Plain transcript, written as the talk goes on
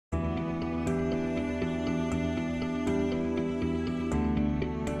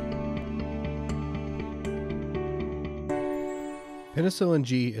Penicillin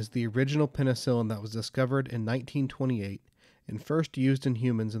G is the original penicillin that was discovered in 1928 and first used in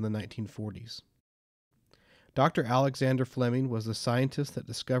humans in the 1940s. Dr. Alexander Fleming was the scientist that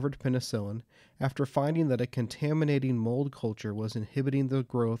discovered penicillin after finding that a contaminating mold culture was inhibiting the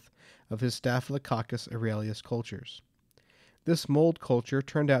growth of his Staphylococcus aureus cultures. This mold culture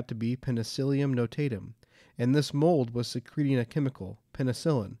turned out to be Penicillium notatum, and this mold was secreting a chemical,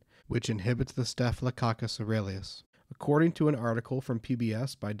 penicillin, which inhibits the Staphylococcus aureus. According to an article from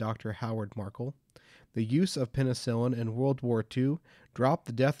PBS by Dr. Howard Markle, the use of penicillin in World War II dropped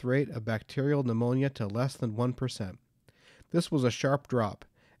the death rate of bacterial pneumonia to less than 1%. This was a sharp drop,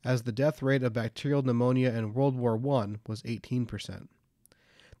 as the death rate of bacterial pneumonia in World War I was 18%.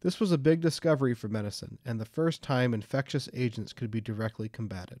 This was a big discovery for medicine, and the first time infectious agents could be directly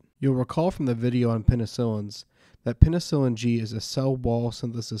combated. You'll recall from the video on penicillins that Penicillin G is a cell wall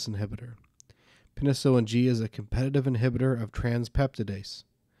synthesis inhibitor. Penicillin G is a competitive inhibitor of transpeptidase.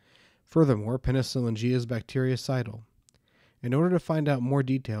 Furthermore, Penicillin G is bactericidal. In order to find out more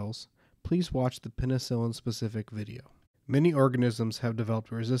details, please watch the penicillin-specific video. Many organisms have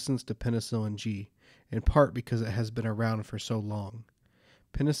developed resistance to Penicillin G, in part because it has been around for so long.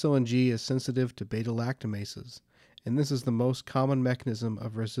 Penicillin G is sensitive to beta-lactamases, and this is the most common mechanism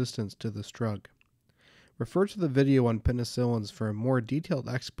of resistance to this drug. Refer to the video on penicillins for a more detailed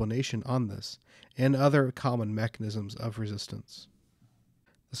explanation on this and other common mechanisms of resistance.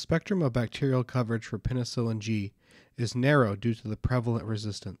 The spectrum of bacterial coverage for Penicillin G is narrow due to the prevalent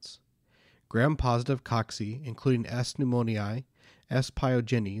resistance. Gram-positive cocci, including S. pneumoniae, S.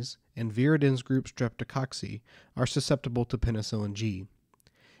 pyogenes, and viridins group streptococci, are susceptible to Penicillin G.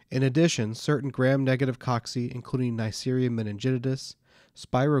 In addition, certain gram-negative cocci, including Neisseria meningitidis,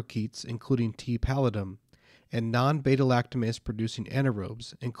 spirochetes, including T. pallidum, and non-beta-lactamase producing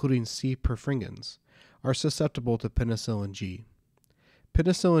anaerobes, including C. perfringens, are susceptible to Penicillin G.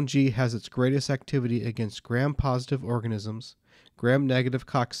 Penicillin G has its greatest activity against gram-positive organisms, gram-negative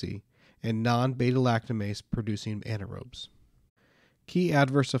cocci, and non-beta-lactamase producing anaerobes. Key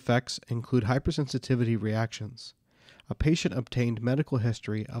adverse effects include hypersensitivity reactions. A patient obtained medical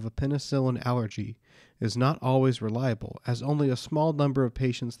history of a penicillin allergy is not always reliable, as only a small number of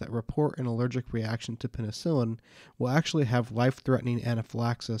patients that report an allergic reaction to penicillin will actually have life-threatening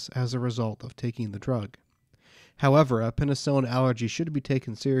anaphylaxis as a result of taking the drug. However, a penicillin allergy should be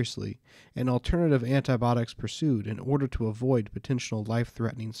taken seriously and alternative antibiotics pursued in order to avoid potential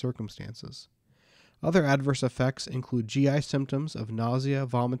life-threatening circumstances. Other adverse effects include GI symptoms of nausea,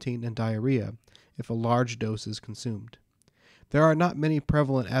 vomiting, and diarrhea if a large dose is consumed. There are not many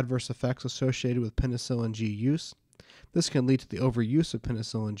prevalent adverse effects associated with Penicillin G use. This can lead to the overuse of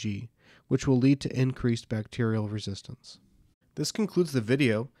Penicillin G, which will lead to increased bacterial resistance. This concludes the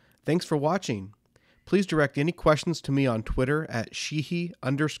video. Thanks for watching. Please direct any questions to me on Twitter at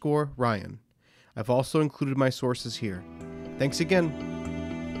Sheehy_Ryan. I've also included my sources here. Thanks again.